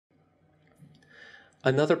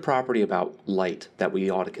Another property about light that we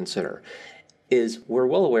ought to consider is we're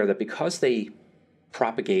well aware that because they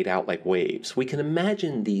propagate out like waves, we can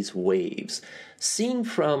imagine these waves seen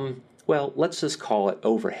from, well, let's just call it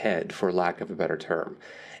overhead for lack of a better term.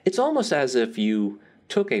 It's almost as if you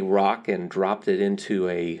took a rock and dropped it into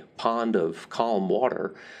a pond of calm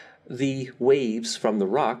water. The waves from the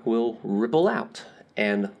rock will ripple out,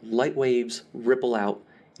 and light waves ripple out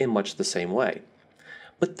in much the same way.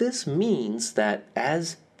 But this means that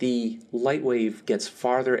as the light wave gets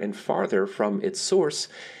farther and farther from its source,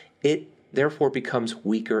 it therefore becomes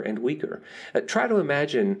weaker and weaker. Try to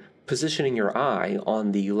imagine positioning your eye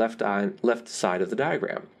on the left side of the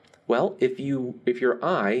diagram. Well, if your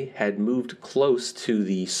eye had moved close to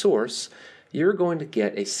the source, you're going to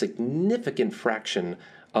get a significant fraction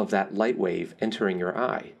of that light wave entering your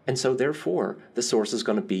eye. And so therefore, the source is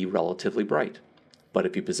going to be relatively bright. But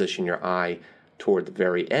if you position your eye toward the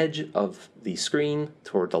very edge of the screen,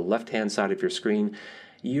 toward the left-hand side of your screen,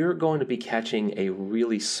 you're going to be catching a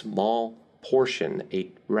really small portion, a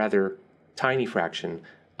rather tiny fraction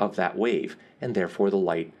of that wave, and therefore the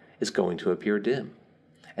light is going to appear dim.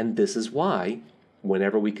 And this is why,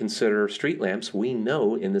 whenever we consider street lamps, we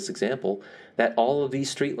know in this example that all of these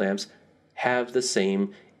street lamps have the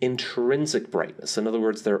same intrinsic brightness. In other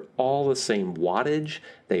words, they're all the same wattage,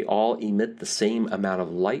 they all emit the same amount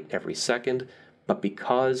of light every second, but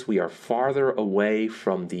because we are farther away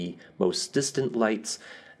from the most distant lights,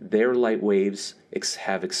 their light waves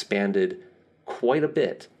have expanded quite a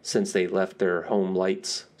bit since they left their home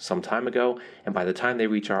lights some time ago, and by the time they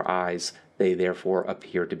reach our eyes, they therefore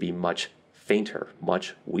appear to be much fainter,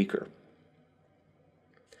 much weaker.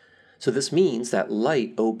 So this means that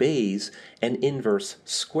light obeys an inverse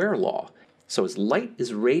square law. So as light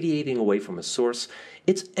is radiating away from a source,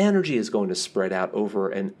 its energy is going to spread out over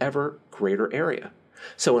an ever greater area.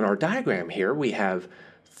 So in our diagram here, we have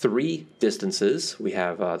three distances. We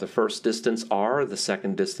have the first distance r, the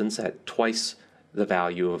second distance at twice the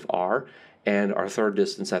value of r, and our third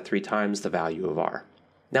distance at 3 times the value of r.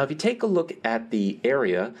 Now if you take a look at the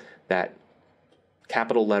area, that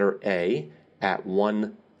capital letter A at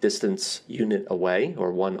 1 distance unit away,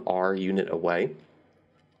 or 1 r unit away,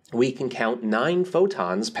 we can count 9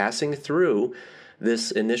 photons passing through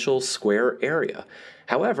this initial square area.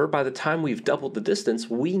 However, by the time we've doubled the distance,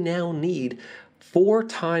 we now need 4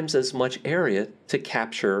 times as much area to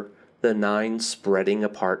capture the 9 spreading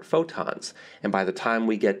apart photons. And by the time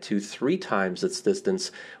we get to 3 times its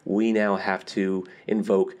distance, we now have to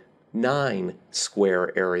invoke 9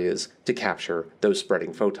 square areas to capture those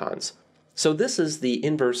spreading photons. So this is the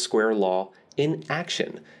inverse square law in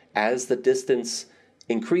action. As the distance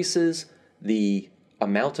increases, the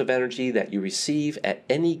amount of energy that you receive at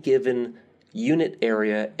any given unit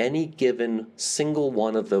area, any given single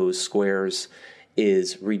one of those squares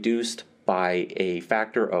is reduced by a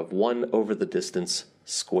factor of 1 over the distance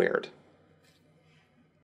squared.